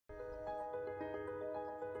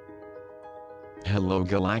Hello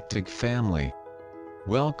Galactic family.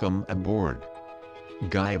 Welcome aboard.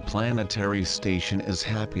 Gaia Planetary Station is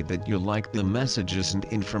happy that you like the messages and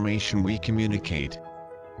information we communicate.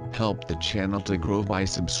 Help the channel to grow by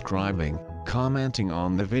subscribing, commenting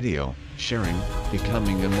on the video, sharing,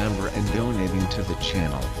 becoming a member and donating to the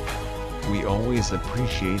channel. We always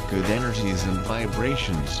appreciate good energies and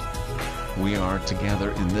vibrations. We are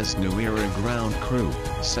together in this new era ground crew.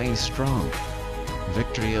 Stay strong.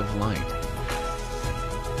 Victory of light.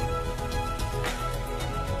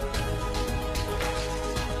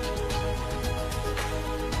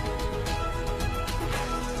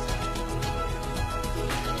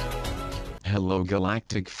 Hello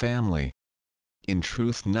Galactic family. In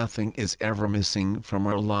truth, nothing is ever missing from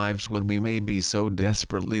our lives. What we may be so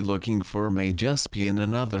desperately looking for may just be in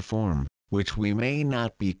another form, which we may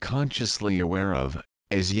not be consciously aware of,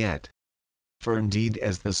 as yet. For indeed,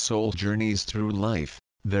 as the soul journeys through life,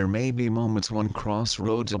 there may be moments when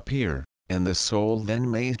crossroads appear, and the soul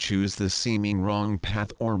then may choose the seeming wrong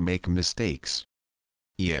path or make mistakes.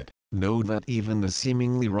 Yet, know that even the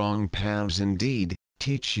seemingly wrong paths indeed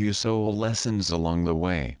teach you soul lessons along the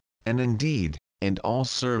way, and indeed, and all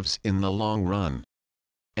serves in the long run.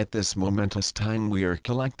 At this momentous time we are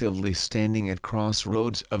collectively standing at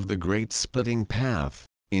crossroads of the great splitting path.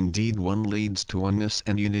 Indeed, one leads to oneness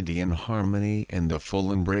and unity and harmony and the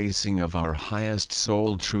full embracing of our highest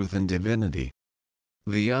soul truth and divinity.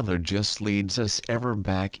 The other just leads us ever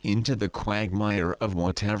back into the quagmire of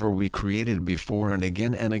whatever we created before and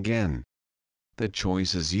again and again. The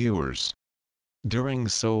choice is yours. During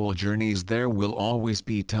soul journeys there will always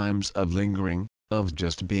be times of lingering, of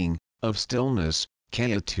just being, of stillness,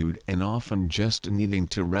 quietude, and often just needing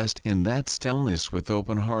to rest in that stillness with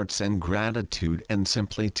open hearts and gratitude and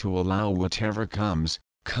simply to allow whatever comes,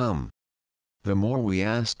 come. The more we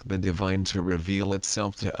ask the divine to reveal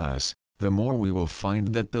itself to us, the more we will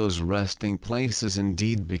find that those resting places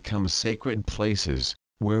indeed become sacred places,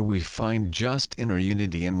 where we find just inner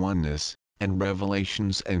unity and oneness, and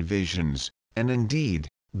revelations and visions. And indeed,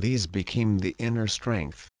 these became the inner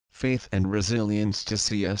strength, faith and resilience to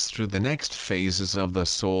see us through the next phases of the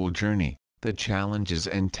soul journey, the challenges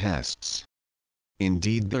and tests.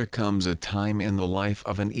 Indeed, there comes a time in the life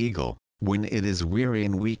of an eagle, when it is weary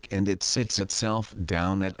and weak and it sits itself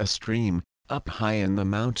down at a stream, up high in the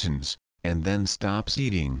mountains, and then stops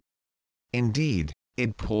eating. Indeed,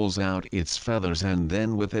 it pulls out its feathers and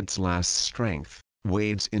then with its last strength,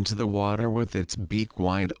 wades into the water with its beak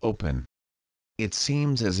wide open. It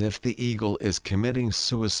seems as if the eagle is committing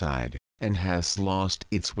suicide, and has lost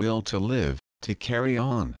its will to live, to carry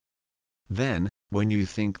on. Then, when you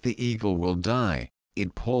think the eagle will die,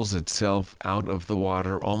 it pulls itself out of the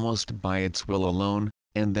water almost by its will alone,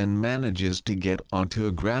 and then manages to get onto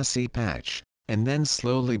a grassy patch, and then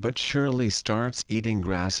slowly but surely starts eating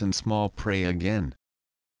grass and small prey again.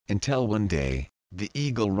 Until one day, the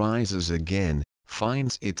eagle rises again,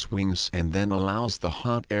 finds its wings and then allows the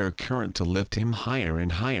hot air current to lift him higher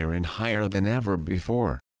and higher and higher than ever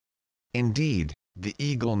before. Indeed, the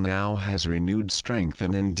eagle now has renewed strength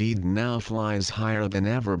and indeed now flies higher than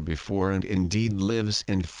ever before and indeed lives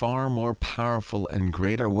in far more powerful and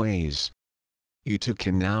greater ways. You too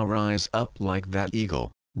can now rise up like that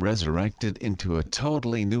eagle, resurrected into a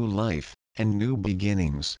totally new life, and new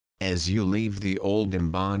beginnings, as you leave the old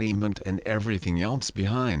embodiment and everything else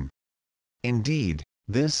behind. Indeed,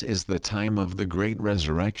 this is the time of the great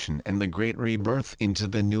resurrection and the great rebirth into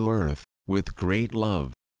the new earth, with great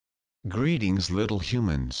love. Greetings little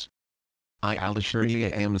humans. I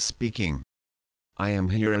Alisharia am speaking. I am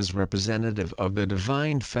here as representative of the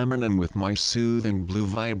Divine Feminine with my soothing blue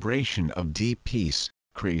vibration of deep peace,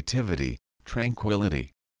 creativity, tranquility.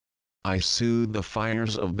 I soothe the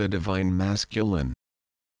fires of the Divine Masculine.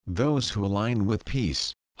 Those who align with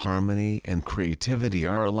peace, harmony and creativity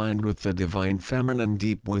are aligned with the Divine Feminine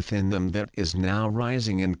deep within them that is now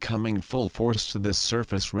rising and coming full force to the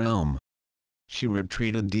surface realm. She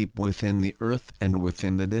retreated deep within the earth and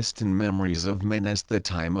within the distant memories of men as the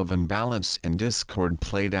time of imbalance and discord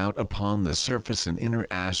played out upon the surface and inner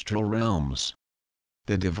astral realms.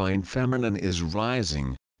 The Divine Feminine is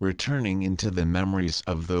rising, returning into the memories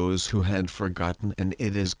of those who had forgotten, and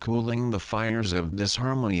it is cooling the fires of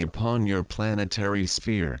disharmony upon your planetary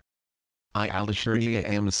sphere. I Alisharia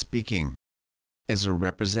am speaking. As a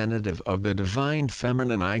representative of the Divine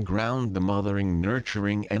Feminine, I ground the mothering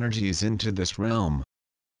nurturing energies into this realm.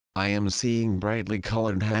 I am seeing brightly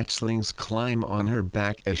colored hatchlings climb on her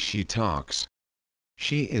back as she talks.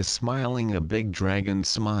 She is smiling a big dragon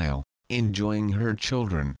smile, enjoying her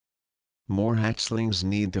children. More hatchlings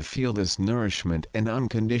need to feel this nourishment and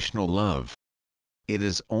unconditional love. It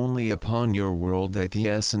is only upon your world that the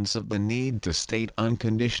essence of the need to state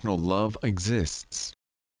unconditional love exists.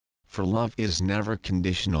 For love is never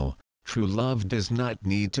conditional. True love does not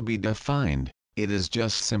need to be defined, it is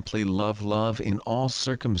just simply love in all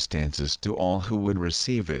circumstances to all who would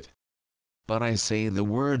receive it. But I say the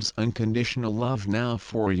words unconditional love now,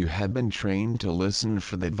 for you have been trained to listen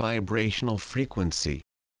for that vibrational frequency.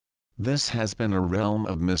 This has been a realm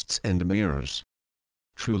of mists and mirrors.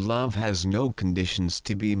 True love has no conditions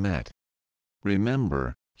to be met.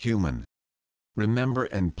 Remember, human. Remember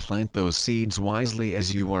and plant those seeds wisely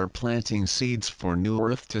as you are planting seeds for New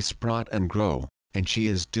Earth to sprout and grow, and she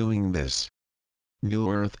is doing this.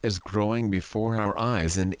 New Earth is growing before our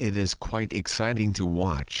eyes and it is quite exciting to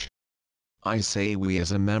watch. I say we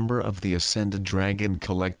as a member of the Ascended Dragon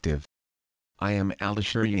Collective. I am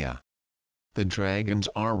Alisharia. The dragons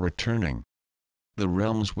are returning. The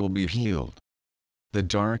realms will be healed. The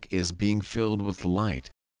dark is being filled with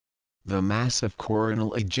light. The massive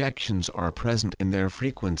coronal ejections are present in their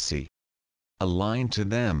frequency. Align to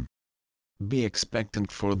them. Be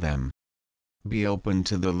expectant for them. Be open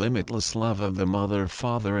to the limitless love of the Mother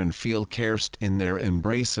Father and feel caressed in their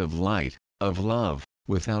embrace of light, of love,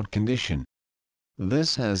 without condition.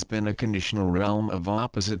 This has been a conditional realm of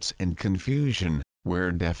opposites and confusion,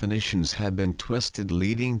 where definitions have been twisted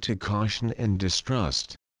leading to caution and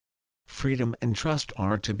distrust. Freedom and trust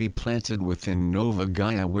are to be planted within Nova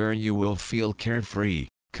Gaia, where you will feel carefree,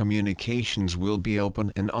 communications will be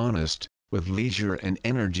open and honest, with leisure and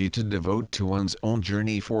energy to devote to one's own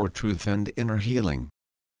journey for truth and inner healing.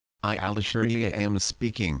 I Alisharia am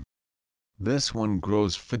speaking. This one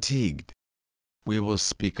grows fatigued. We will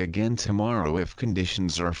speak again tomorrow if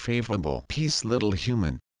conditions are favorable. Peace, little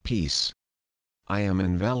human, peace. I am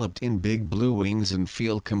enveloped in big blue wings and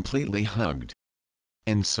feel completely hugged.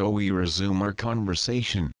 And so we resume our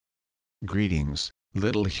conversation. Greetings,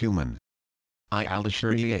 little human. I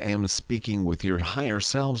Alisharia am speaking with your higher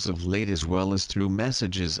selves of late, as well as through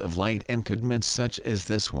messages of light and commitments such as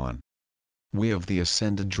this one. We of the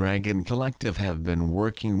Ascended Dragon Collective have been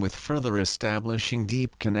working with further establishing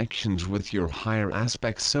deep connections with your higher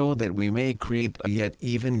aspects so that we may create a yet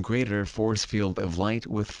even greater force field of light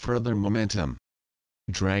with further momentum.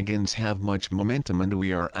 Dragons have much momentum and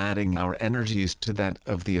we are adding our energies to that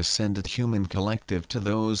of the Ascended Human Collective to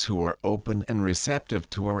those who are open and receptive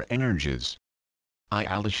to our energies. I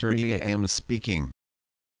Alisharia am speaking.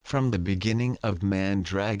 From the beginning of man,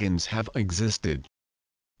 dragons have existed.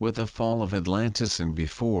 With the fall of Atlantis and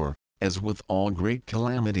before, as with all great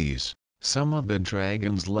calamities, some of the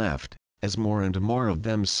dragons left, as more and more of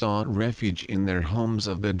them sought refuge in their homes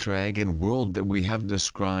of the dragon world that we have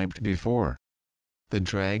described before. The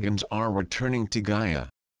dragons are returning to Gaia.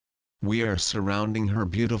 We are surrounding her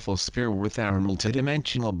beautiful sphere with our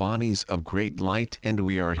multidimensional bodies of great light, and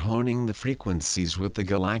we are honing the frequencies with the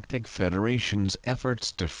Galactic Federation's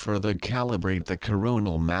efforts to further calibrate the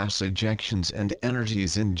coronal mass ejections and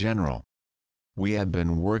energies in general. We have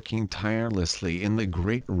been working tirelessly in the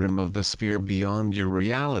great rim of the sphere beyond your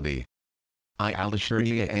reality. I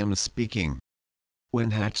Alisharia am speaking. When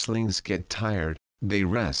hatchlings get tired, they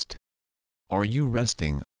rest. Are you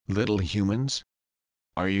resting, little humans?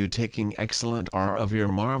 Are you taking excellent care of your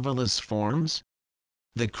marvelous forms?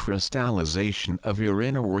 The crystallization of your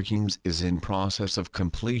inner workings is in process of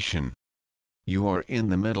completion. You are in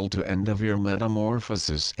the middle to end of your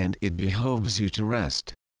metamorphosis and it behoves you to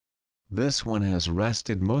rest. This one has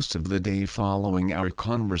rested most of the day following our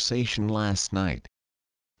conversation last night.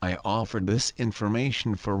 I offered this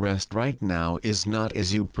information for rest right now is not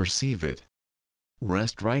as you perceive it.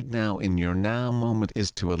 Rest right now in your now moment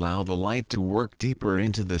is to allow the light to work deeper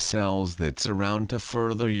into the cells that surround to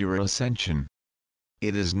further your ascension.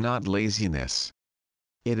 It is not laziness.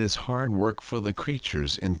 It is hard work for the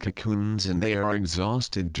creatures in cocoons and they are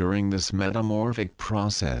exhausted during this metamorphic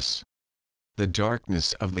process. The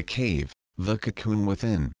darkness of the cave, the cocoon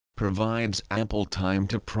within, provides ample time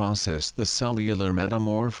to process the cellular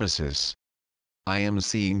metamorphosis. I am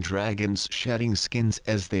seeing dragons shedding skins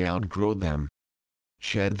as they outgrow them.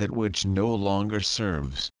 Shed that which no longer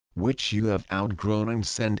serves, which you have outgrown, and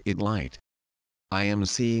send it light. I am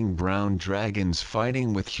seeing brown dragons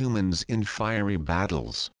fighting with humans in fiery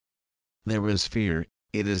battles. There is fear,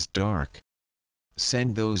 it is dark.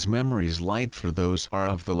 Send those memories light, for those are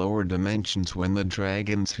of the lower dimensions when the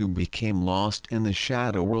dragons who became lost in the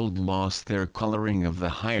shadow world lost their coloring of the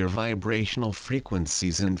higher vibrational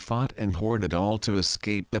frequencies and fought and hoarded all to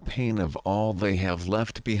escape the pain of all they have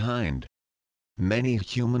left behind. Many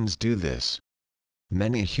humans do this.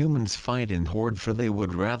 Many humans fight and hoard, for they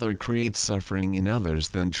would rather create suffering in others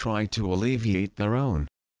than try to alleviate their own.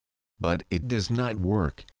 but it does not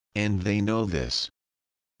work, and they know this.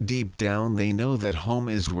 Deep down they know that home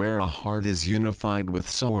is where a heart is unified with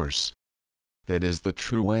Source. That is the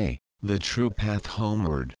true way, the true path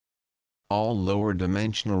homeward. All lower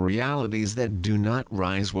dimensional realities that do not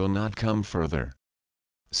rise will not come further.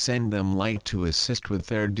 Send them light to assist with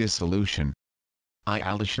their dissolution. I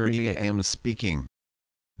Alisharia am speaking.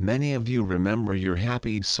 Many of you remember your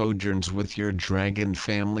happy sojourns with your dragon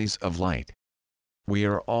families of light. We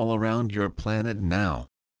are all around your planet now.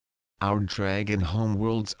 Our dragon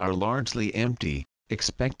homeworlds are largely empty,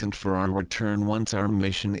 expectant for our return once our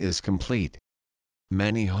mission is complete.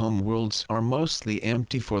 Many homeworlds are mostly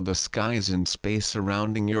empty, for the skies and space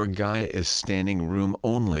surrounding your Gaia is standing room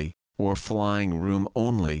only, or flying room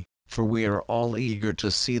only, for we are all eager to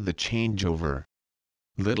see the changeover.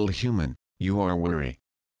 Little human, you are weary.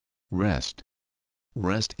 Rest.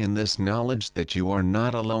 Rest in this knowledge that you are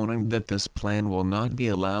not alone and that this plan will not be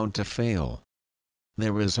allowed to fail.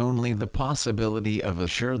 There is only the possibility of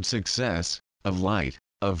assured success, of light,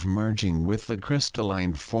 of merging with the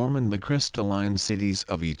crystalline form and the crystalline cities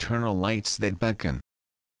of eternal lights that beckon.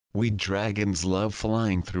 We dragons love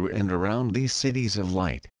flying through and around these cities of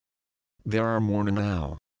light. There are more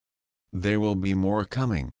now. There will be more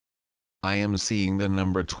coming. I am seeing the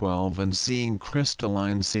number 12 and seeing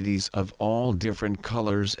crystalline cities of all different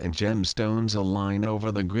colors and gemstones align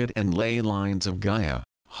over the grid and ley lines of Gaia,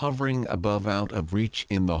 hovering above out of reach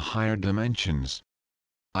in the higher dimensions.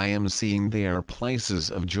 I am seeing they are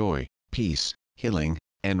places of joy, peace, healing,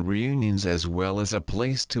 and reunions, as well as a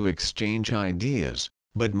place to exchange ideas,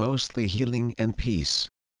 but mostly healing and peace.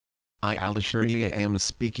 I Alisharia am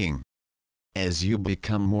speaking. As you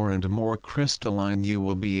become more and more crystalline, you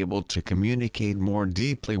will be able to communicate more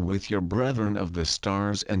deeply with your brethren of the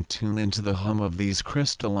stars and tune into the hum of these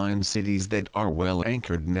crystalline cities that are well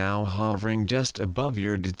anchored now, hovering just above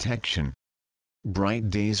your detection. Bright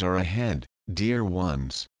days are ahead, dear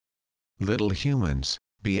ones. Little humans,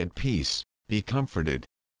 be at peace, be comforted.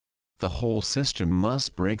 The whole system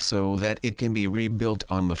must break so that it can be rebuilt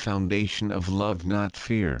on the foundation of love, not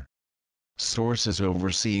fear. Source is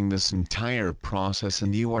overseeing this entire process,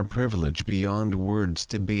 and you are privileged beyond words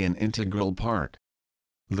to be an integral part.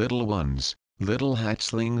 Little ones, little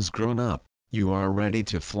hatchlings grown up, you are ready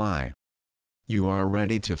to fly. You are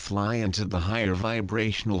ready to fly into the higher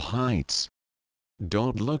vibrational heights.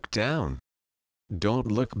 Don't look down. Don't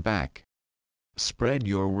look back. Spread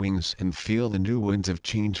your wings and feel the new winds of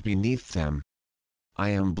change beneath them. I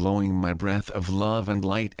am blowing my breath of love and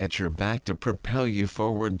light at your back to propel you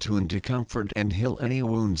forward and to comfort and heal any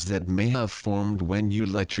wounds that may have formed when you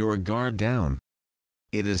let your guard down.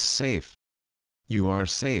 It is safe. You are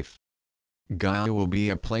safe. Gaia will be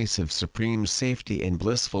a place of supreme safety and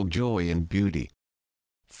blissful joy and beauty.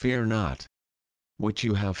 Fear not. What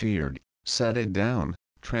you have feared, set it down,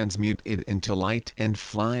 transmute it into light and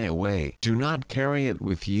fly away. Do not carry it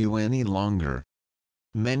with you any longer.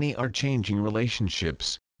 Many are changing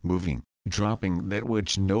relationships, moving, dropping that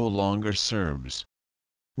which no longer serves.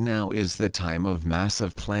 Now is the time of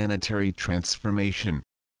massive planetary transformation.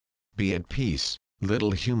 Be at peace,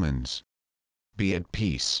 little humans. Be at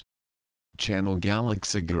peace. Channel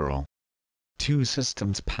Galaxy Girl. 2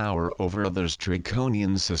 systems: power over others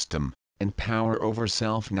draconian system, and power over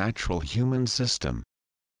self natural human system.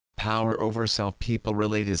 Power over self people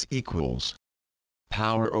relate as equals.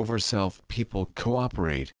 Power over self people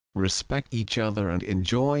cooperate, respect each other and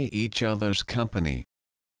enjoy each other's company.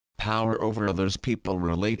 Power over others people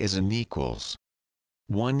relate as unequals.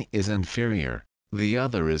 One is inferior, the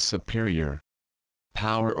other is superior.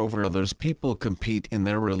 Power over others people compete in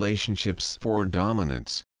their relationships for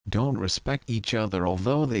dominance, don't respect each other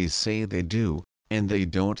although they say they do, and they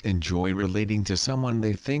don't enjoy relating to someone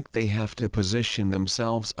they think they have to position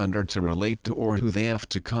themselves under to relate to, or who they have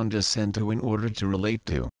to condescend to in order to relate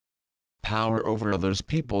to. Power over others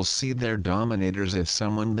people see their dominators as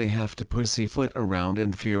someone they have to pussyfoot around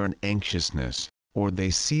in fear and anxiousness, or they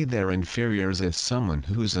see their inferiors as someone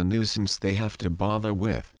who's a nuisance they have to bother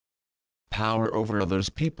with. Power over others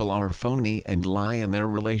people are phony and lie in their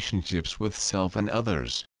relationships with self and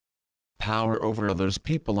others. Power over others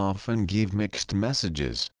people often give mixed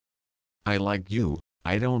messages. I like you,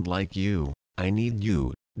 I don't like you, I need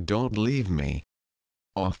you, don't leave me.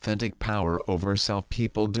 Authentic power over self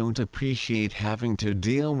people don't appreciate having to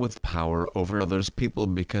deal with power over others people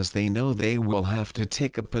because they know they will have to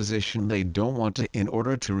take a position they don't want to in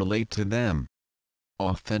order to relate to them.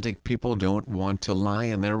 Authentic people don't want to lie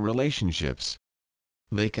in their relationships.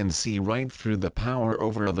 They can see right through the power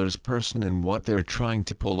over others person and what they're trying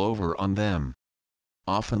to pull over on them.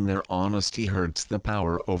 Often their honesty hurts the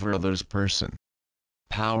power over others person.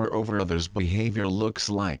 Power over others' behavior looks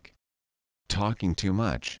like talking too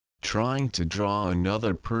much, trying to draw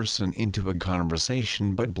another person into a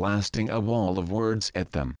conversation but blasting a wall of words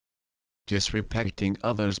at them, disrespecting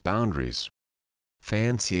others' boundaries,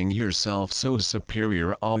 fancying yourself so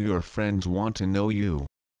superior all your friends want to know you,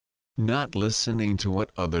 not listening to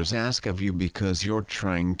what others ask of you because you're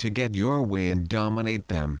trying to get your way and dominate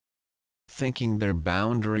them, thinking their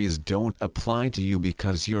boundaries don't apply to you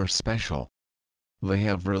because you're special. They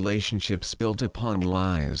have relationships built upon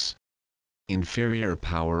lies. Inferior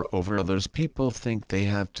power over others. People think they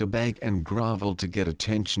have to beg and grovel to get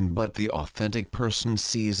attention, but the authentic person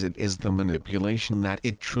sees it as the manipulation that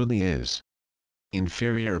it truly is.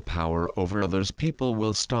 Inferior power over others. People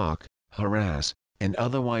will stalk, harass, and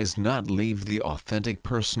otherwise not leave the authentic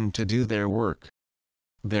person to do their work.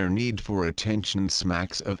 Their need for attention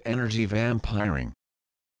smacks of energy vampiring.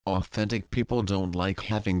 Authentic people don't like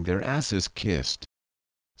having their asses kissed.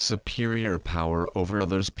 Superior power over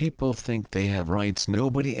others. People think they have rights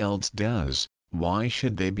nobody else does. Why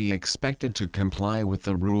should they be expected to comply with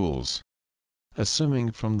the rules?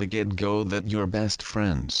 Assuming from the get-go that you're best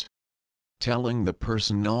friends. Telling the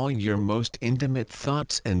person all your most intimate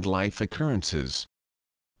thoughts and life occurrences.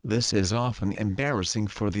 This is often embarrassing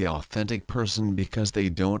for the authentic person because they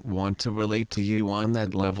don't want to relate to you on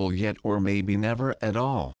that level yet, or maybe never at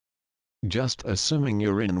all. Just assuming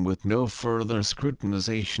you're in with no further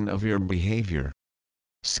scrutinization of your behavior.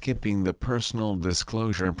 Skipping the personal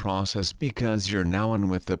disclosure process because you're now in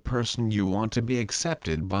with the person you want to be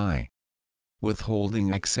accepted by.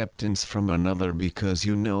 Withholding acceptance from another because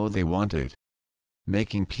you know they want it.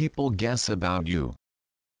 Making people guess about you.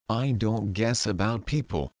 I don't guess about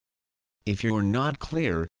people. If you're not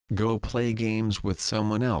clear, go play games with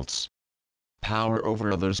someone else. Power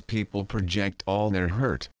over others. People project all their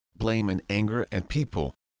hurt, blame and anger at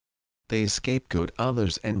people. They scapegoat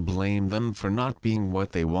others and blame them for not being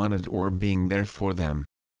what they wanted or being there for them.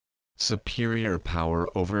 Superior power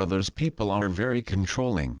over others. People are very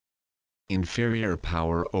controlling. Inferior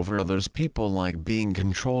power over others. People like being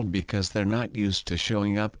controlled because they're not used to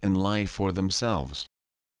showing up in life for themselves.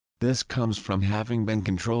 This comes from having been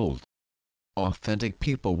controlled. Authentic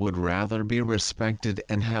people would rather be respected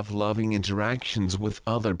and have loving interactions with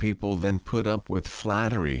other people than put up with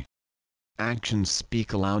flattery. Actions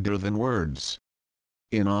speak louder than words.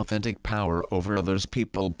 Inauthentic power over others.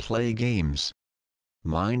 People play games.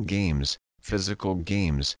 Mind games, physical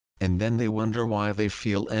games, and then they wonder why they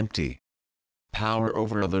feel empty. Power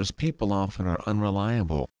over others. People often are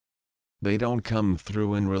unreliable. They don't come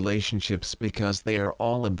through in relationships because they are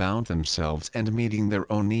all about themselves and meeting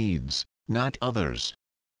their own needs, not others.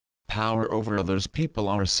 Power over others. People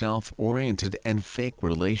are self-oriented and fake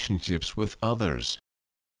relationships with others.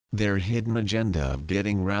 Their hidden agenda of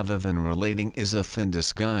getting rather than relating is a thin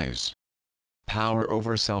disguise. Power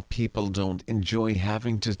over self. People don't enjoy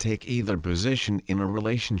having to take either position in a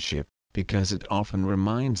relationship, because it often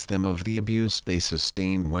reminds them of the abuse they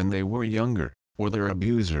sustained when they were younger, or their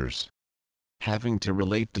abusers. Having to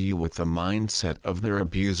relate to you with the mindset of their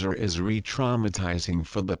abuser is re-traumatizing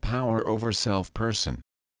for the power over self person.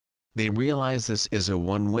 They realize this is a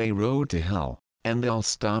one-way road to hell, and they'll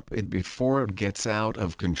stop it before it gets out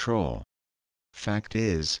of control. Fact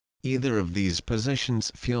is, either of these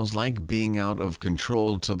positions feels like being out of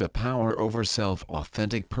control to the power over self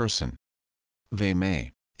authentic person. They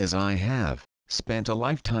may, as I have, spent a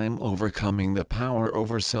lifetime overcoming the power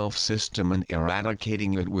over self system and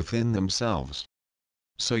eradicating it within themselves.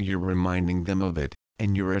 So you're reminding them of it,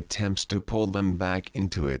 and your attempts to pull them back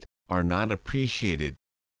into it, are not appreciated.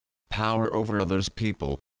 Power over others.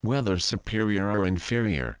 People, whether superior or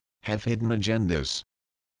inferior, have hidden agendas.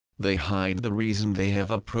 They hide the reason they have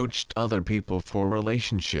approached other people for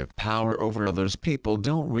relationship. Power over others. People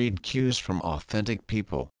don't read cues from authentic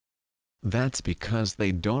people. That's because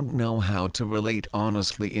they don't know how to relate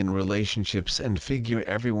honestly in relationships and figure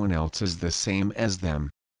everyone else is the same as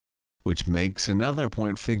them. Which makes another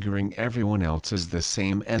point: figuring everyone else is the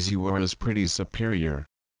same as you are is pretty superior.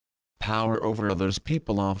 Power over others.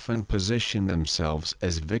 People often position themselves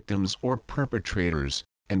as victims or perpetrators,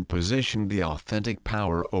 and position the authentic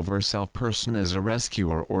power over self person as a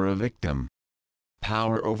rescuer or a victim.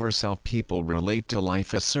 Power over self. People relate to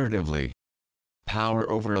life assertively. Power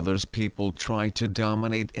over others. People try to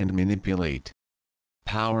dominate and manipulate.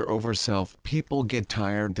 Power over self. People get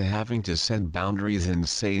tired to having to set boundaries and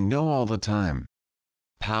say no all the time.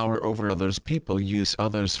 Power over others. People use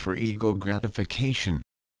others for ego gratification.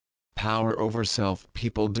 Power over self.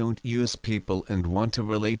 People don't use people and want to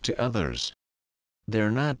relate to others.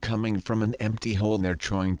 They're not coming from an empty hole, they're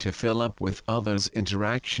trying to fill up with others'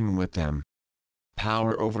 interaction with them.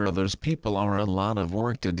 Power over others people are a lot of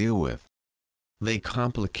work to deal with. They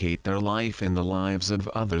complicate their life and the lives of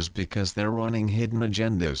others because they're running hidden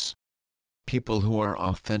agendas. People who are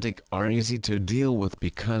authentic are easy to deal with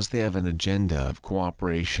because they have an agenda of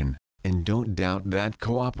cooperation, and don't doubt that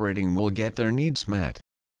cooperating will get their needs met.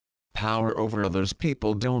 Power over others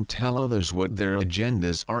people don't tell others what their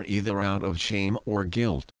agendas are either out of shame or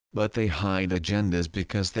guilt, but they hide agendas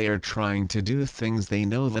because they are trying to do things they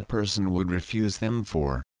know that person would refuse them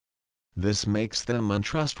for. This makes them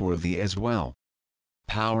untrustworthy as well.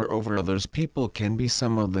 Power over others people can be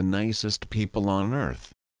some of the nicest people on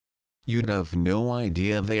earth. You'd have no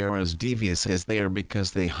idea they are as devious as they are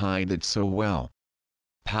because they hide it so well.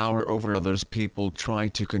 Power over others people try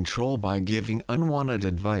to control by giving unwanted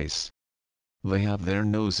advice. They have their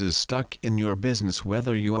noses stuck in your business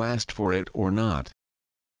whether you asked for it or not.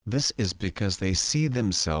 This is because they see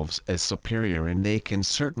themselves as superior and they can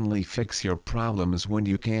certainly fix your problems when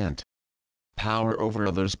you can't. Power over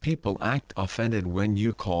others people act offended when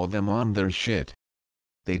you call them on their shit.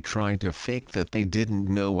 They try to fake that they didn't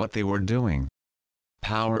know what they were doing.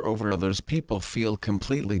 Power over others people feel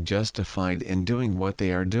completely justified in doing what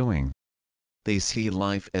they are doing. They see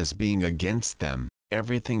life as being against them,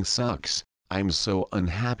 everything sucks, I'm so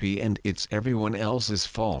unhappy and it's everyone else's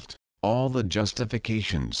fault, all the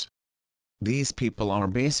justifications. These people are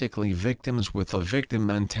basically victims with a victim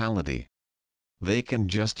mentality. They can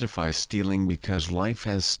justify stealing because life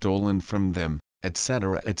has stolen from them,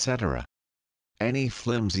 etc. etc. Any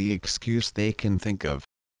flimsy excuse they can think of.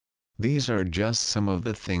 These are just some of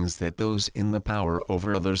the things that those in the power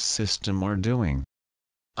over others system are doing.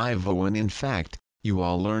 When in fact, you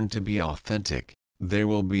all learn to be authentic, there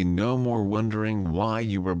will be no more wondering why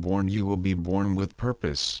you were born. You will be born with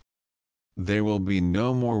purpose. There will be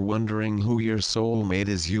no more wondering who your soulmate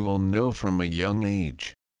is. You will know from a young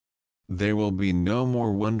age. There will be no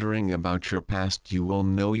more wondering about your past. You will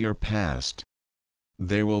know your past.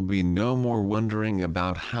 There will be no more wondering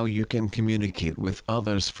about how you can communicate with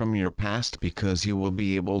others from your past because you will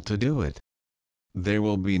be able to do it. There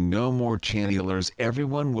will be no more channelers.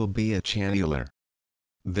 Everyone will be a channeler.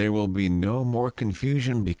 There will be no more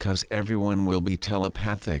confusion because everyone will be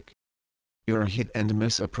telepathic. Your hit and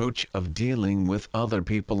miss approach of dealing with other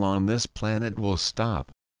people on this planet will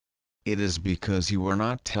stop. It is because you are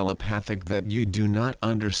not telepathic that you do not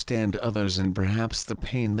understand others and perhaps the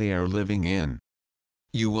pain they are living in.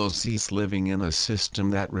 You will cease living in a system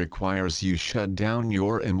that requires you shut down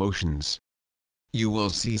your emotions. You will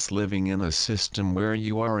cease living in a system where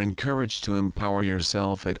you are encouraged to empower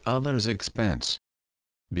yourself at others' expense.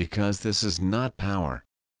 Because this is not power.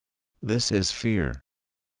 This is fear.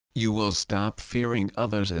 You will stop fearing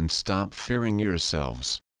others and stop fearing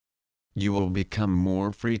yourselves. You will become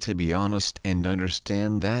more free to be honest and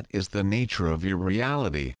understand that is the nature of your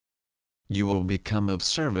reality. You will become of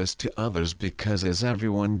service to others because as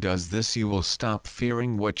everyone does this you will stop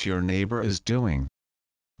fearing what your neighbor is doing.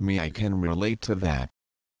 I can relate to that.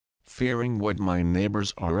 Fearing what my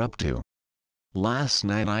neighbors are up to. Last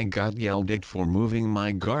night I got yelled at for moving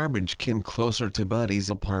my garbage can closer to Buddy's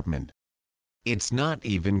apartment. It's not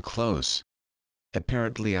even close.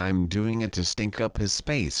 Apparently I'm doing it to stink up his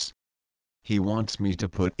space. He wants me to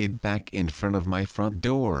put it back in front of my front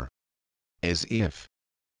door. As if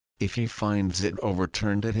he finds it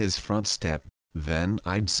overturned at his front step, then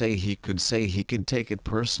I'd say he could take it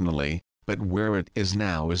personally, but where it is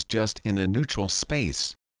now is just in a neutral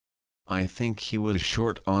space. I think he was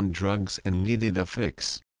short on drugs and needed a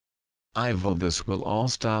fix. This will all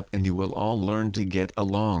stop and you will all learn to get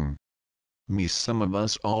along. Some of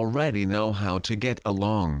us already know how to get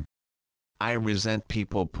along. I resent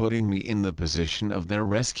people putting me in the position of their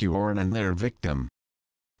rescuer and their victim.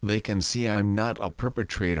 They can see I'm not a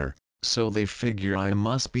perpetrator, so they figure I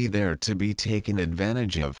must be there to be taken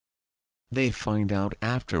advantage of. They find out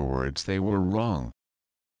afterwards they were wrong.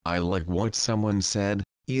 I like what someone said,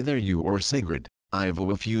 either you or Sigrid,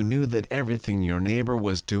 if you knew that everything your neighbor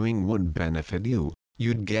was doing would benefit you,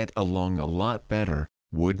 you'd get along a lot better,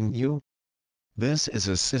 wouldn't you? This is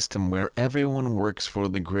a system where everyone works for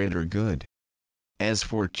the greater good. As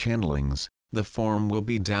for channelings, the form will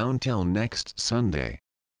be down till next Sunday.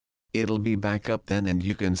 It'll be back up then and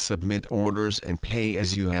you can submit orders and pay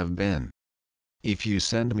as you have been. If you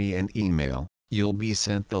send me an email, you'll be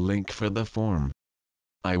sent the link for the form.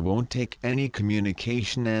 I won't take any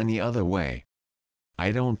communication any other way.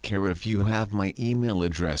 I don't care if you have my email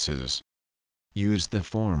addresses. Use the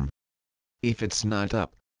form. If it's not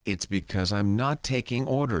up, it's because I'm not taking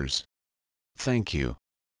orders. Thank you.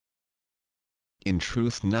 In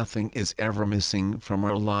truth, nothing is ever missing from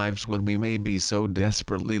our lives. What we may be so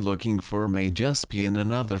desperately looking for may just be in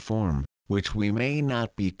another form, which we may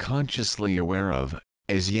not be consciously aware of,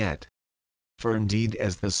 as yet. For indeed,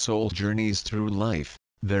 as the soul journeys through life,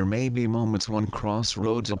 there may be moments when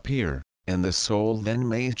crossroads appear, and the soul then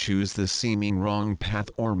may choose the seeming wrong path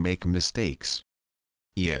or make mistakes.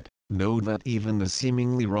 Yet, know that even the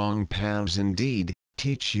seemingly wrong paths indeed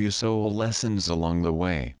teach you soul lessons along the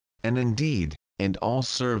way, and indeed, and all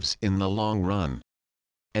serves in the long run.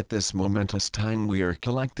 At this momentous time we are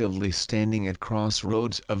collectively standing at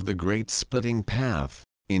crossroads of the great splitting path.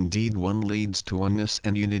 Indeed, one leads to oneness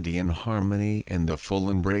and unity and harmony and the full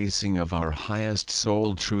embracing of our highest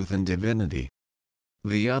soul truth and divinity.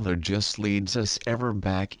 The other just leads us ever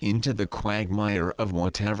back into the quagmire of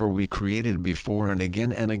whatever we created before and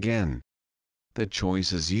again and again. The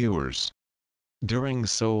choice is yours. During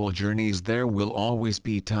soul journeys there will always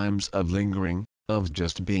be times of lingering, of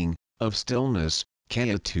just being, of stillness,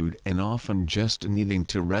 quietude, and often just needing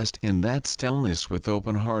to rest in that stillness with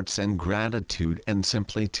open hearts and gratitude and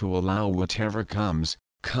simply to allow whatever comes,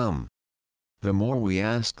 come. The more we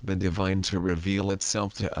ask the divine to reveal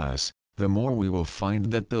itself to us, the more we will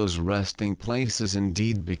find that those resting places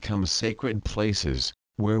indeed become sacred places,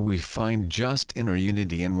 where we find just inner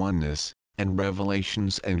unity and oneness, and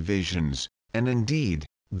revelations and visions, and indeed,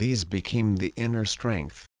 these became the inner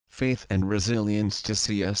strength, faith and resilience to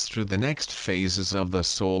see us through the next phases of the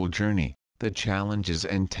soul journey, the challenges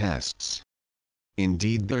and tests.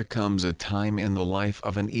 Indeed, there comes a time in the life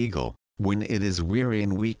of an eagle, when it is weary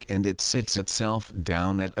and weak and it sits itself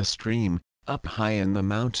down at a stream, up high in the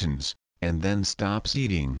mountains, and then stops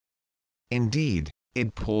eating. Indeed,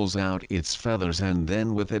 it pulls out its feathers and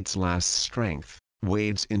then with its last strength,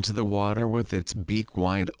 wades into the water with its beak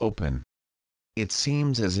wide open. It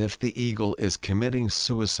seems as if the eagle is committing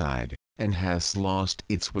suicide, and has lost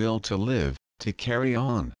its will to live, to carry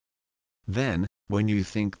on. Then, when you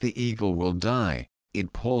think the eagle will die,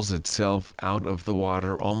 it pulls itself out of the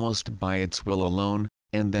water almost by its will alone,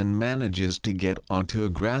 and then manages to get onto a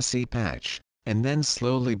grassy patch, and then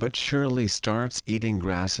slowly but surely starts eating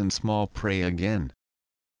grass and small prey again.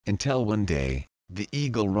 Until one day, the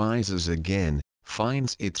eagle rises again,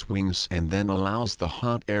 finds its wings and then allows the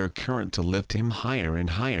hot air current to lift him higher and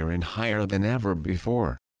higher and higher than ever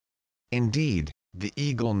before. Indeed, the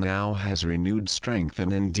eagle now has renewed strength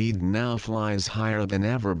and indeed now flies higher than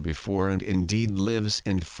ever before and indeed lives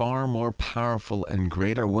in far more powerful and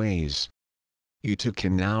greater ways. You too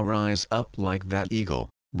can now rise up like that eagle,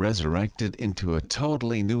 resurrected into a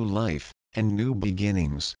totally new life, and new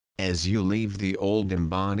beginnings, as you leave the old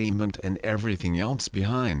embodiment and everything else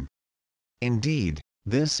behind. Indeed,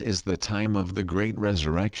 this is the time of the great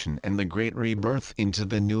resurrection and the great rebirth into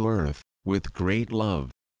the new earth, with great love.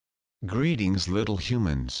 Greetings, little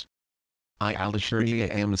humans. I Alisharia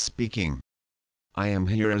am speaking. I am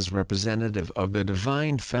here as representative of the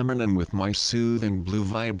Divine Feminine with my soothing blue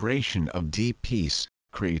vibration of deep peace,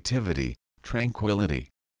 creativity, tranquility.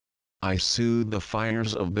 I soothe the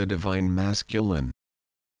fires of the Divine Masculine.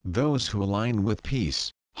 Those who align with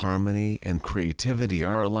peace, harmony and creativity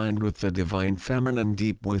are aligned with the Divine Feminine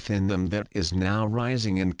deep within them that is now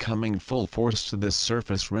rising and coming full force to the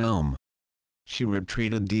surface realm. She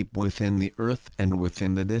retreated deep within the earth and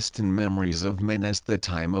within the distant memories of men as the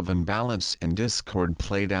time of imbalance and discord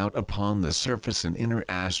played out upon the surface and inner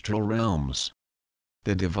astral realms.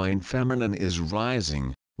 The Divine Feminine is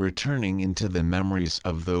rising, returning into the memories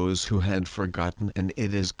of those who had forgotten, and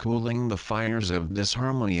it is cooling the fires of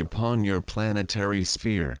disharmony upon your planetary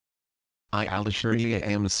sphere. I Alisharia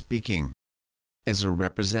am speaking. As a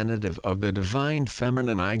representative of the Divine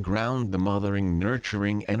Feminine, I ground the mothering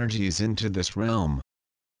nurturing energies into this realm.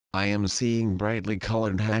 I am seeing brightly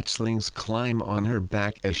colored hatchlings climb on her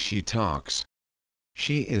back as she talks.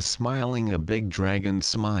 She is smiling a big dragon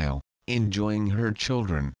smile, enjoying her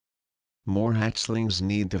children. More hatchlings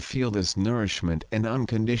need to feel this nourishment and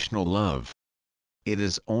unconditional love. It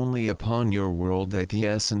is only upon your world that the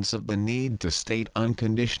essence of the need to state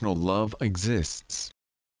unconditional love exists.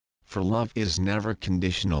 For love is never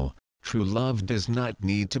conditional, true love does not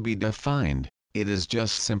need to be defined, it is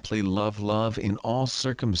just simply love in all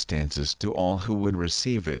circumstances to all who would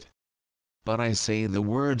receive it. But I say the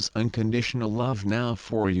words unconditional love now,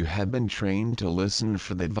 for you have been trained to listen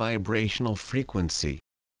for the vibrational frequency.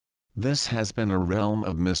 This has been a realm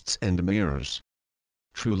of mists and mirrors.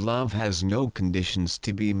 True love has no conditions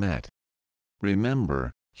to be met.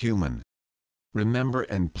 Remember, human. Remember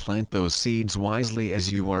and plant those seeds wisely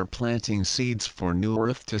as you are planting seeds for new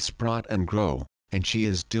earth to sprout and grow, and she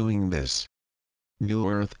is doing this. New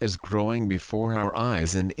Earth is growing before our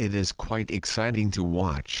eyes and it is quite exciting to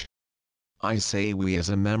watch. I say we as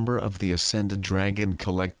a member of the Ascended Dragon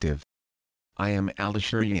Collective. I am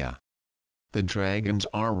Alishuria. The dragons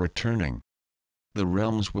are returning. The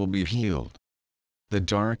realms will be healed. The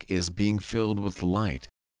dark is being filled with light.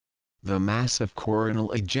 The massive coronal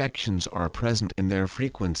ejections are present in their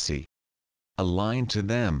frequency. Align to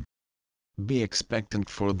them. Be expectant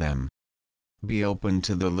for them. Be open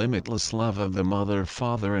to the limitless love of the Mother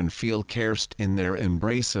Father and feel caressed in their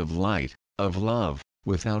embrace of light, of love,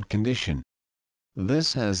 without condition.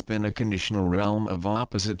 This has been a conditional realm of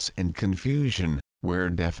opposites and confusion,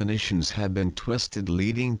 where definitions have been twisted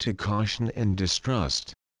leading to caution and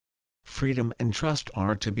distrust. Freedom and trust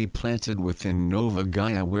are to be planted within Nova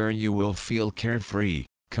Gaia where you will feel carefree,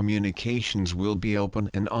 communications will be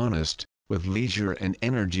open and honest, with leisure and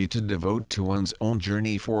energy to devote to one's own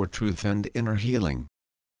journey for truth and inner healing.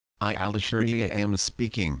 I Alishuria am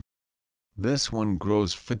speaking. This one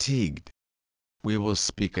grows fatigued. We will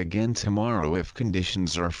speak again tomorrow if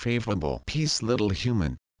conditions are favorable. Peace little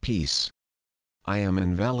human, peace. I am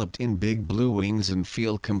enveloped in big blue wings and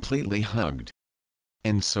feel completely hugged.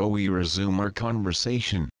 And so we resume our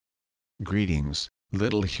conversation. Greetings,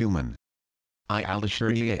 little human. I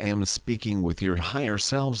Alishuria am speaking with your higher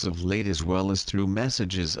selves of late as well as through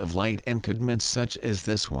messages of light and commitments such as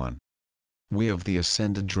this one. We of the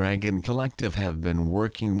Ascended Dragon Collective have been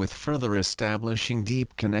working with further establishing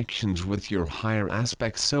deep connections with your higher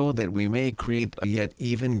aspects so that we may create a yet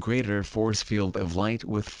even greater force field of light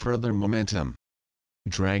with further momentum.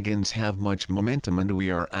 Dragons have much momentum and we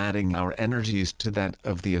are adding our energies to that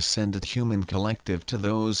of the Ascended Human Collective to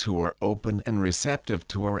those who are open and receptive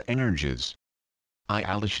to our energies. I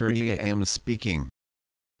Alishuria am speaking.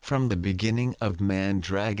 From the beginning of man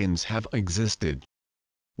dragons have existed.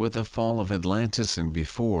 With the fall of Atlantis and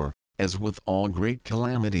before, as with all great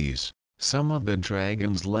calamities, some of the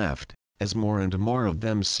dragons left, as more and more of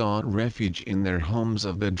them sought refuge in their homes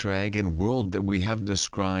of the dragon world that we have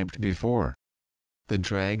described before. The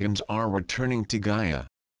dragons are returning to Gaia.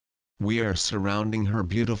 We are surrounding her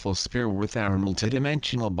beautiful sphere with our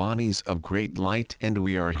multidimensional bodies of great light and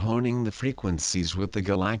we are honing the frequencies with the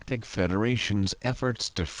Galactic Federation's efforts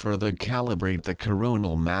to further calibrate the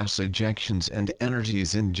coronal mass ejections and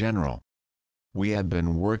energies in general. We have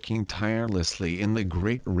been working tirelessly in the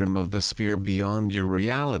great rim of the sphere beyond your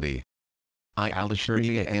reality. I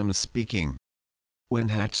Alishuria am speaking. When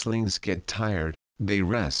hatchlings get tired, they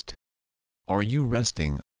rest. Are you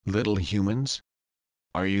resting, little humans?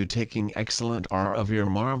 Are you taking excellent care of your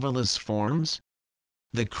marvelous forms?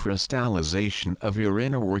 The crystallization of your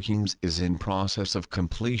inner workings is in process of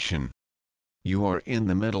completion. You are in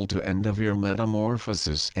the middle to end of your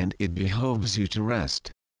metamorphosis and it behoves you to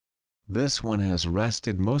rest. This one has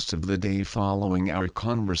rested most of the day following our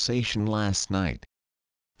conversation last night.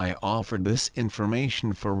 I offered this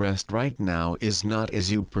information for rest right now is not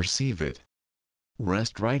as you perceive it.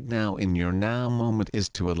 Rest right now in your now moment is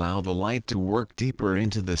to allow the light to work deeper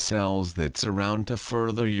into the cells that surround to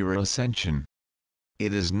further your ascension.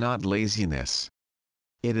 It is not laziness.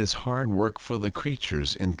 It is hard work for the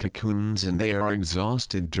creatures in cocoons and they are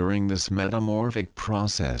exhausted during this metamorphic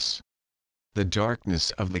process. The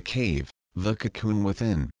darkness of the cave, the cocoon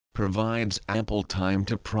within, provides ample time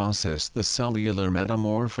to process the cellular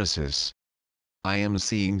metamorphosis. I am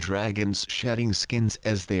seeing dragons shedding skins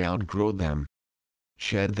as they outgrow them.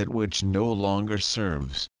 Shed that which no longer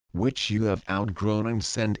serves, which you have outgrown and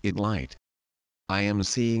send it light. I am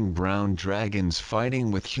seeing brown dragons fighting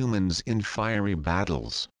with humans in fiery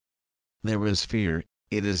battles. There is fear,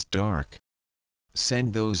 it is dark.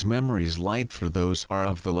 Send those memories light for those are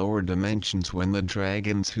of the lower dimensions when the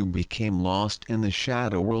dragons who became lost in the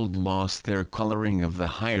shadow world lost their coloring of the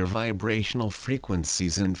higher vibrational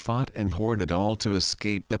frequencies and fought and hoarded all to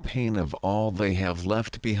escape the pain of all they have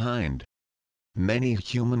left behind. Many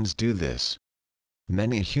humans do this.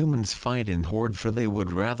 Many humans fight and hoard for they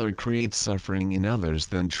would rather create suffering in others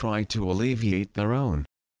than try to alleviate their own.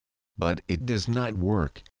 But it does not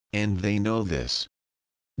work, and they know this.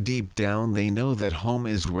 Deep down they know that home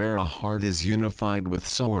is where a heart is unified with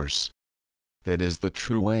Source. That is the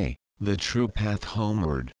true way, the true path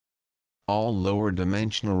homeward. All lower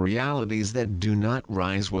dimensional realities that do not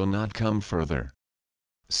rise will not come further.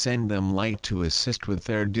 Send them light to assist with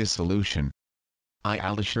their dissolution. I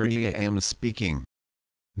Alishuria am speaking.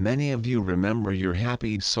 Many of you remember your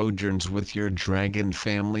happy sojourns with your dragon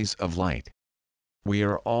families of light. We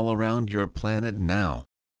are all around your planet now.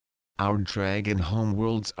 Our dragon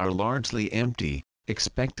homeworlds are largely empty,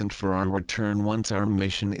 expectant for our return once our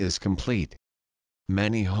mission is complete.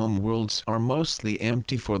 Many homeworlds are mostly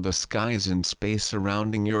empty, for the skies and space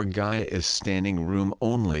surrounding your Gaia is standing room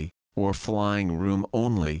only, or flying room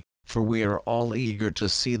only, for we are all eager to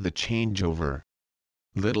see the changeover.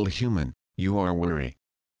 Little human, you are weary.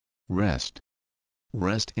 Rest.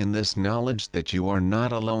 Rest in this knowledge that you are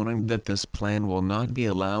not alone and that this plan will not be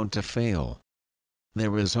allowed to fail.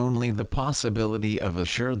 There is only the possibility of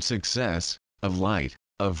assured success, of light,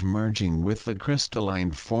 of merging with the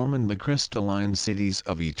crystalline form in the crystalline cities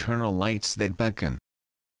of eternal lights that beckon.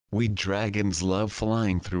 We dragons love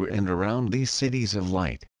flying through and around these cities of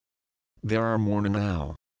light. There are more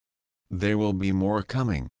now. There will be more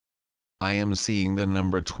coming. I am seeing the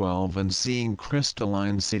number 12 and seeing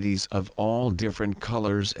crystalline cities of all different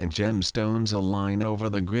colors and gemstones align over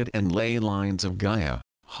the grid and ley lines of Gaia,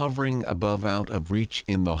 hovering above out of reach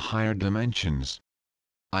in the higher dimensions.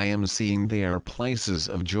 I am seeing they are places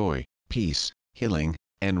of joy, peace, healing,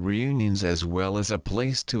 and reunions, as well as a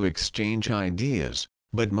place to exchange ideas,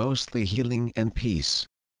 but mostly healing and peace.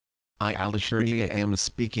 I Alashria am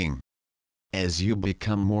speaking. As you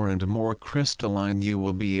become more and more crystalline, you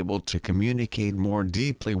will be able to communicate more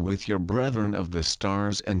deeply with your brethren of the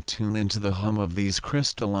stars and tune into the hum of these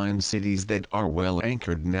crystalline cities that are well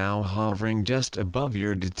anchored now, hovering just above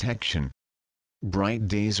your detection. Bright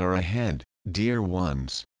days are ahead, dear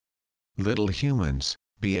ones. Little humans,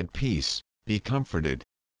 be at peace, be comforted.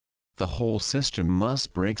 The whole system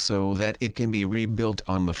must break so that it can be rebuilt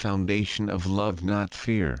on the foundation of love, not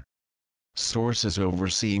fear. Source is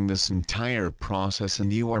overseeing this entire process,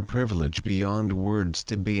 and you are privileged beyond words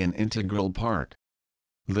to be an integral part.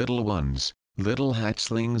 Little ones, little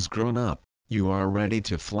hatchlings grown up, you are ready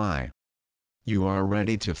to fly. You are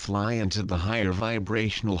ready to fly into the higher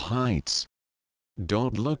vibrational heights.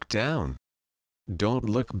 Don't look down. Don't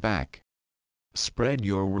look back. Spread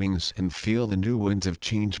your wings and feel the new winds of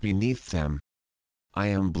change beneath them. I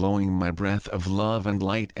am blowing my breath of love and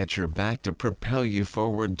light at your back to propel you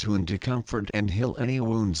forward to and to comfort and heal any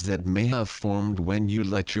wounds that may have formed when you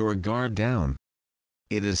let your guard down.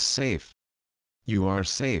 It is safe. You are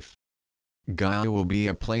safe. Gaia will be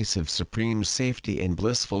a place of supreme safety and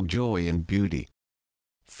blissful joy and beauty.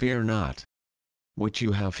 Fear not. What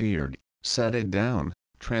you have feared, set it down,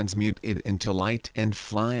 transmute it into light and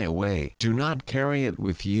fly away. Do not carry it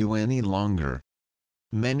with you any longer.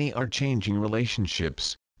 Many are changing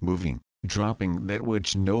relationships, moving, dropping that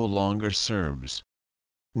which no longer serves.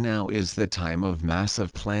 Now is the time of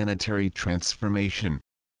massive planetary transformation.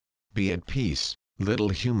 Be at peace, little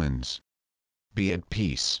humans. Be at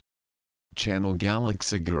peace. Channel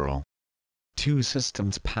Galactic Girl. 2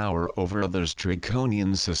 systems: power over others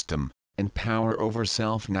draconian system, and power over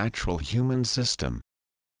self natural human system.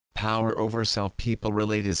 Power over self people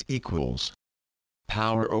relate as equals.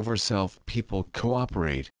 Power over self people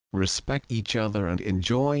cooperate, respect each other and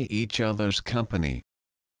enjoy each other's company.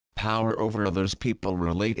 Power over others people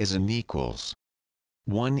relate as unequals.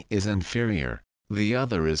 One is inferior, the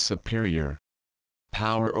other is superior.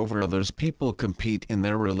 Power over others people compete in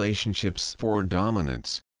their relationships for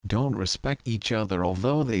dominance, don't respect each other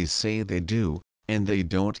although they say they do, and they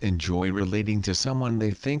don't enjoy relating to someone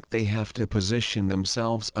they think they have to position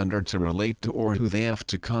themselves under to relate to, or who they have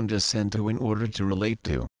to condescend to in order to relate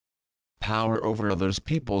to. Power over others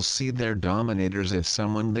people see their dominators as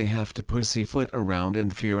someone they have to pussyfoot around in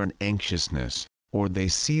fear and anxiousness, or they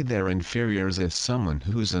see their inferiors as someone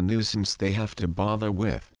who's a nuisance they have to bother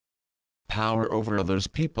with. Power over others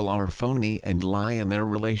people are phony and lie in their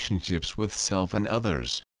relationships with self and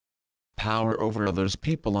others. Power over others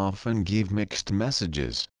people often give mixed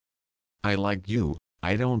messages. I like you,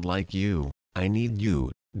 I don't like you, I need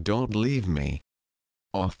you, don't leave me.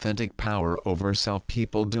 Authentic power over self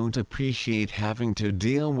people don't appreciate having to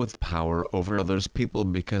deal with power over others people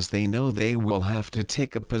because they know they will have to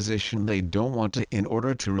take a position they don't want to in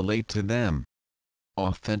order to relate to them.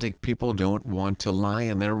 Authentic people don't want to lie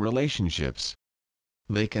in their relationships.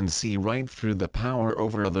 They can see right through the power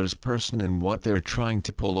over others person and what they're trying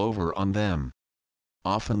to pull over on them.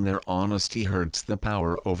 Often their honesty hurts the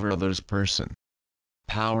power over others person.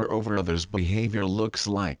 Power over others behavior looks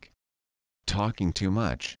like talking too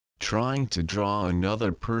much, trying to draw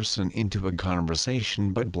another person into a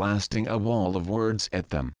conversation but blasting a wall of words at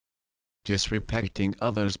them. Disrespecting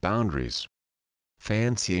others' boundaries.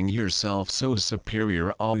 Fancying yourself so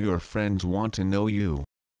superior all your friends want to know you.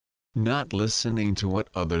 Not listening to what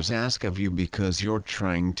others ask of you because you're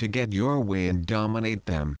trying to get your way and dominate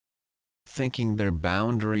them. Thinking their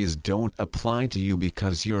boundaries don't apply to you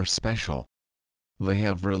because you're special. They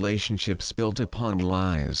have relationships built upon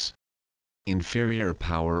lies. Inferior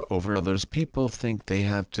power over others. People think they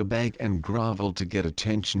have to beg and grovel to get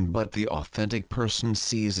attention, but the authentic person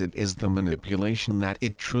sees it as the manipulation that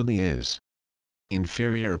it truly is.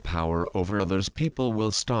 Inferior power over others. People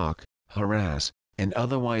will stalk, harass, and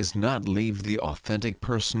otherwise not leave the authentic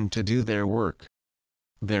person to do their work.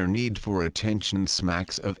 Their need for attention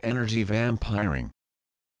smacks of energy vampiring.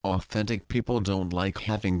 Authentic people don't like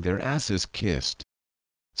having their asses kissed.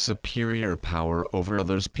 Superior power over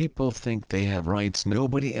others. People think they have rights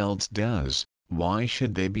nobody else does. Why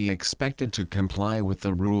should they be expected to comply with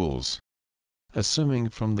the rules? Assuming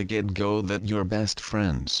from the get-go that you're best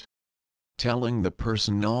friends. Telling the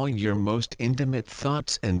person all your most intimate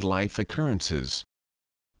thoughts and life occurrences.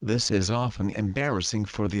 This is often embarrassing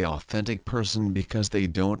for the authentic person because they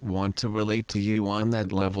don't want to relate to you on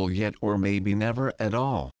that level yet, or maybe never at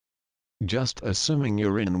all. Just assuming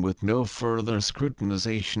you're in with no further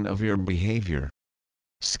scrutinization of your behavior.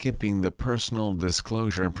 Skipping the personal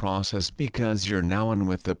disclosure process because you're now in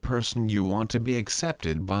with the person you want to be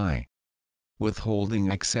accepted by.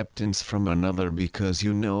 Withholding acceptance from another because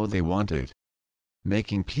you know they want it.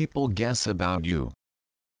 Making people guess about you.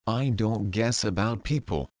 I don't guess about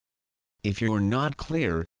people. If you're not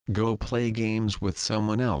clear, go play games with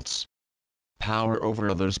someone else. Power over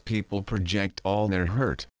others. People project all their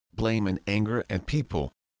hurt, blame and anger at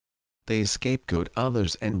people. They scapegoat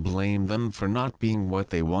others and blame them for not being what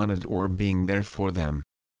they wanted or being there for them.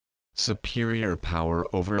 Superior power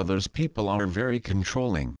over others. People are very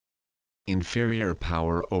controlling. Inferior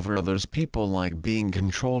power over others. People like being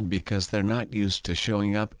controlled because they're not used to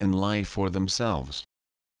showing up in life for themselves.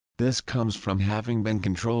 This comes from having been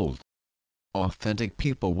controlled. Authentic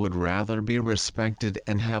people would rather be respected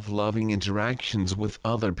and have loving interactions with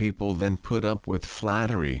other people than put up with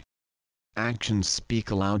flattery. Actions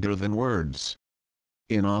speak louder than words.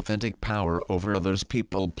 Inauthentic power over others.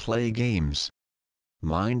 People play games.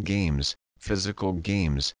 Mind games, physical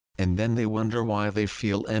games, and then they wonder why they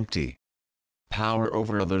feel empty. Power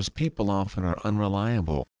over others. People often are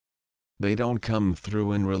unreliable. They don't come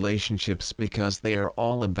through in relationships because they are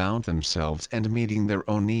all about themselves and meeting their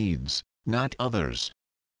own needs, not others.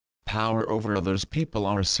 Power over others. People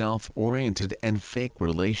are self-oriented and fake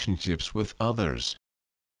relationships with others.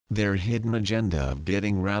 Their hidden agenda of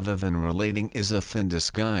getting rather than relating is a thin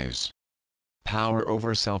disguise. Power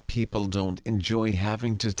over self. People don't enjoy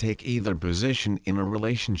having to take either position in a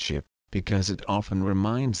relationship, because it often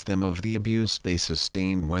reminds them of the abuse they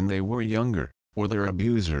sustained when they were younger, or their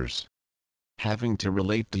abusers. Having to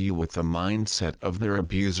relate to you with the mindset of their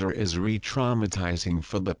abuser is re-traumatizing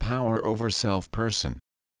for the power over self person.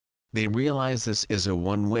 They realize this is a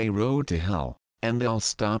one-way road to hell, and they'll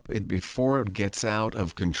stop it before it gets out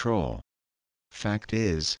of control. Fact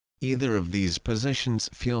is, either of these positions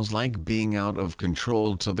feels like being out of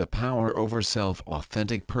control to the power over self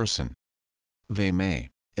authentic person. They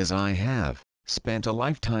may, as I have, spent a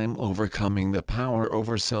lifetime overcoming the power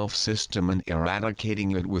over self system and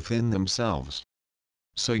eradicating it within themselves.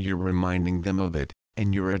 So you're reminding them of it,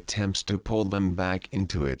 and your attempts to pull them back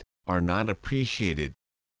into it, are not appreciated.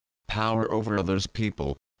 Power over others.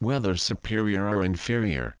 People, whether superior or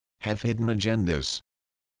inferior, have hidden agendas.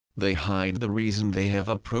 They hide the reason they have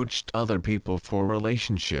approached other people for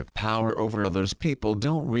relationship. Power over others. People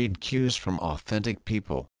don't read cues from authentic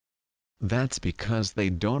people. That's because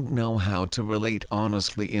they don't know how to relate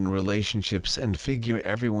honestly in relationships and figure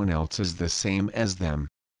everyone else is the same as them.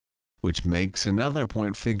 Which makes another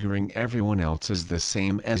point: figuring everyone else is the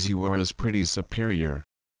same as you are is pretty superior.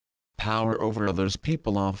 Power over others.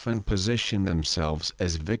 People often position themselves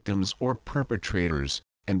as victims or perpetrators,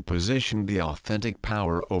 and position the authentic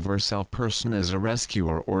power over self person as a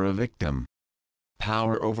rescuer or a victim.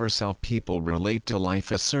 Power over self. People relate to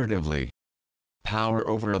life assertively. Power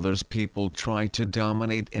over others. People try to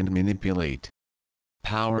dominate and manipulate.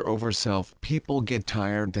 Power over self. People get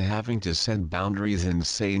tired to having to set boundaries and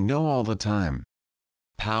say no all the time.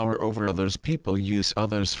 Power over others. People use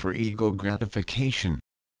others for ego gratification.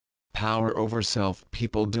 Power over self.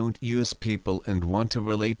 People don't use people and want to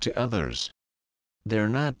relate to others. They're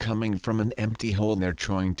not coming from an empty hole, they're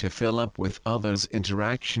trying to fill up with others'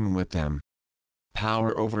 interaction with them.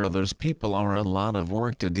 Power over others. People are a lot of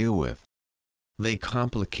work to deal with. They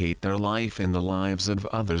complicate their life and the lives of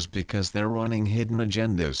others because they're running hidden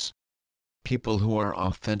agendas. People who are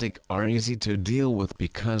authentic are easy to deal with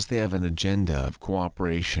because they have an agenda of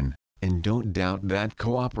cooperation, and don't doubt that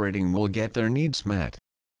cooperating will get their needs met.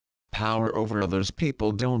 Power over others.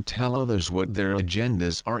 People don't tell others what their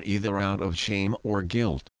agendas are either out of shame or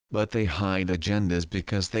guilt, but they hide agendas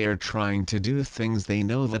because they are trying to do things they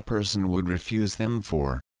know that person would refuse them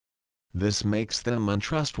for. This makes them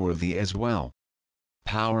untrustworthy as well.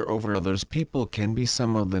 Power over others people can be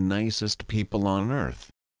some of the nicest people on earth.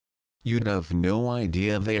 You'd have no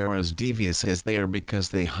idea they are as devious as they are because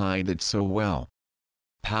they hide it so well.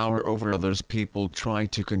 Power over others people try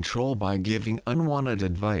to control by giving unwanted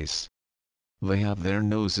advice. They have their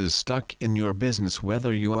noses stuck in your business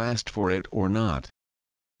whether you asked for it or not.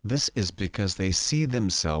 This is because they see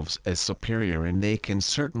themselves as superior and they can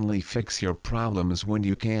certainly fix your problems when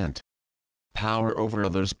you can't. Power over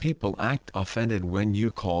others people act offended when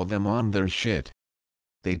you call them on their shit.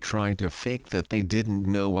 They try to fake that they didn't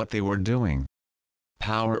know what they were doing.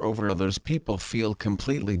 Power over others people feel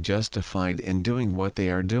completely justified in doing what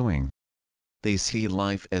they are doing. They see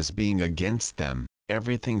life as being against them.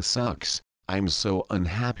 Everything sucks, I'm so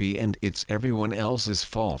unhappy and it's everyone else's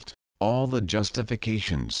fault, all the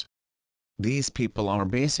justifications. These people are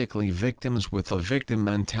basically victims with a victim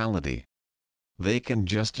mentality. They can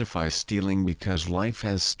justify stealing because life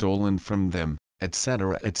has stolen from them,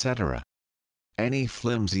 etc., etc. Any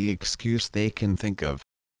flimsy excuse they can think of.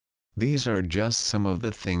 These are just some of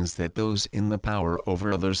the things that those in the power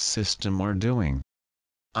over others system are doing.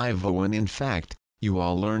 When in fact, you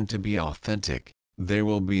all learn to be authentic, there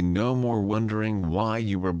will be no more wondering why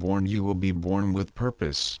you were born. You will be born with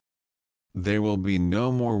purpose. There will be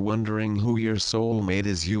no more wondering who your soulmate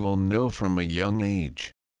is. You will know from a young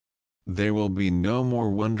age. There will be no more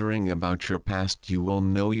wondering about your past. You will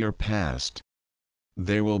know your past.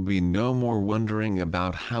 There will be no more wondering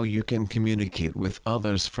about how you can communicate with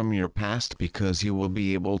others from your past because you will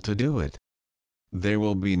be able to do it. There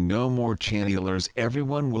will be no more channelers.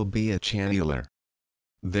 Everyone will be a channeler.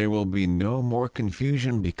 There will be no more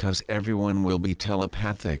confusion because everyone will be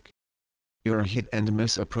telepathic. Your hit and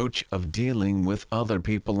miss approach of dealing with other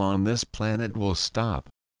people on this planet will stop.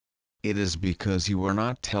 It is because you are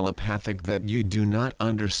not telepathic that you do not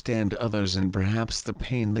understand others and perhaps the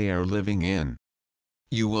pain they are living in.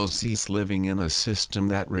 You will cease living in a system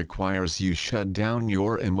that requires you shut down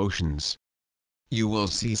your emotions. You will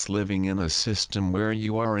cease living in a system where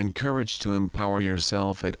you are encouraged to empower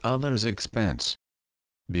yourself at others' expense.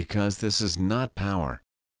 Because this is not power.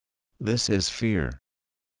 This is fear.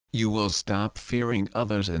 You will stop fearing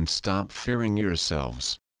others and stop fearing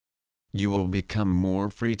yourselves. You will become more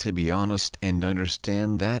free to be honest and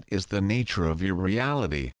understand that is the nature of your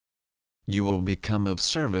reality. You will become of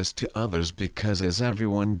service to others because as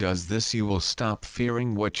everyone does this you will stop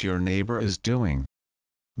fearing what your neighbor is doing.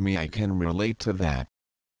 I can relate to that.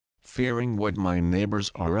 Fearing what my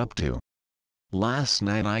neighbors are up to. Last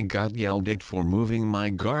night I got yelled at for moving my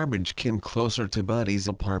garbage can closer to Buddy's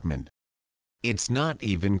apartment. It's not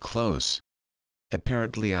even close.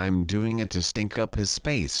 Apparently I'm doing it to stink up his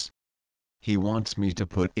space. He wants me to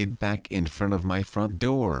put it back in front of my front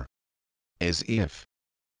door. As if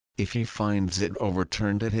he finds it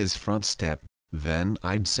overturned at his front step, then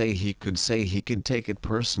I'd say he could take it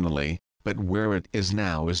personally, but where it is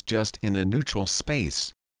now is just in a neutral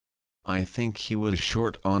space. I think he was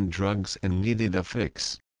short on drugs and needed a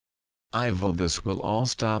fix. This will all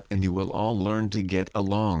stop and you will all learn to get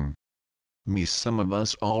along. Some of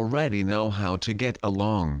us already know how to get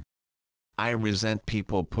along. I resent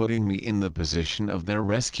people putting me in the position of their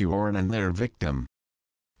rescuer and their victim.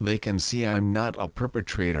 They can see I'm not a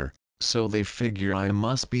perpetrator, so they figure I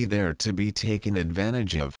must be there to be taken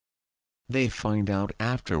advantage of. They find out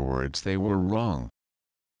afterwards they were wrong.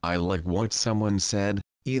 I like what someone said,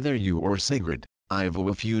 either you or Sigrid,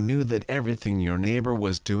 if you knew that everything your neighbor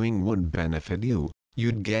was doing would benefit you,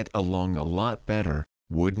 you'd get along a lot better,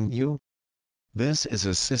 wouldn't you? This is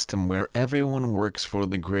a system where everyone works for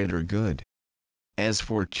the greater good. As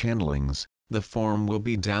for channelings, the form will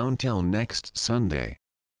be down till next Sunday.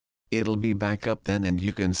 It'll be back up then and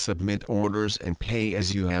you can submit orders and pay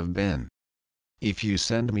as you have been. If you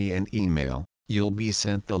send me an email, you'll be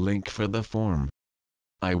sent the link for the form.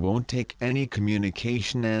 I won't take any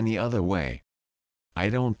communication any other way. I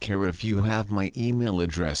don't care if you have my email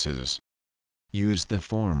addresses. Use the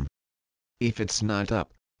form. If it's not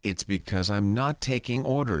up, it's because I'm not taking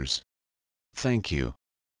orders. Thank you.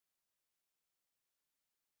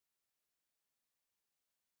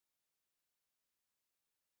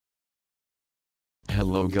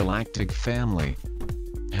 Hello Galactic family.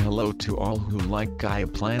 Hello to all who like Gaia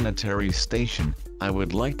Planetary Station. I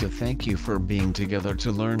would like to thank you for being together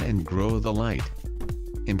to learn and grow the light.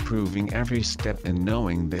 Improving every step and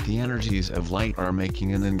knowing that the energies of light are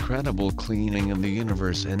making an incredible cleaning of the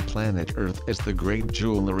universe and planet Earth as the great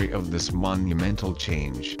jewelry of this monumental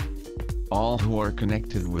change. All who are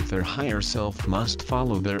connected with their higher self must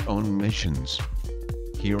follow their own missions.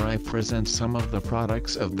 Here I present some of the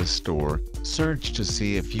products of the store. Search to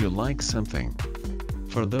see if you like something.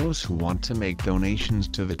 For those who want to make donations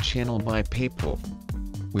to the channel by PayPal,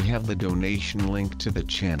 we have the donation link to the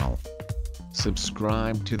channel.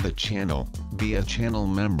 Subscribe to the channel, be a channel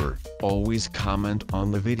member, always comment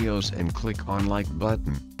on the videos and click on like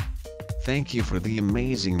button. Thank you for the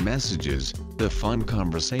amazing messages, the fun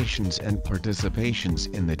conversations and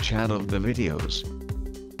participations in the chat of the videos.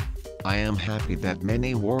 I am happy that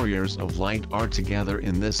many warriors of light are together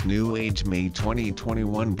in this new age. May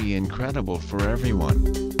 2021 be incredible for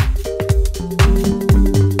everyone.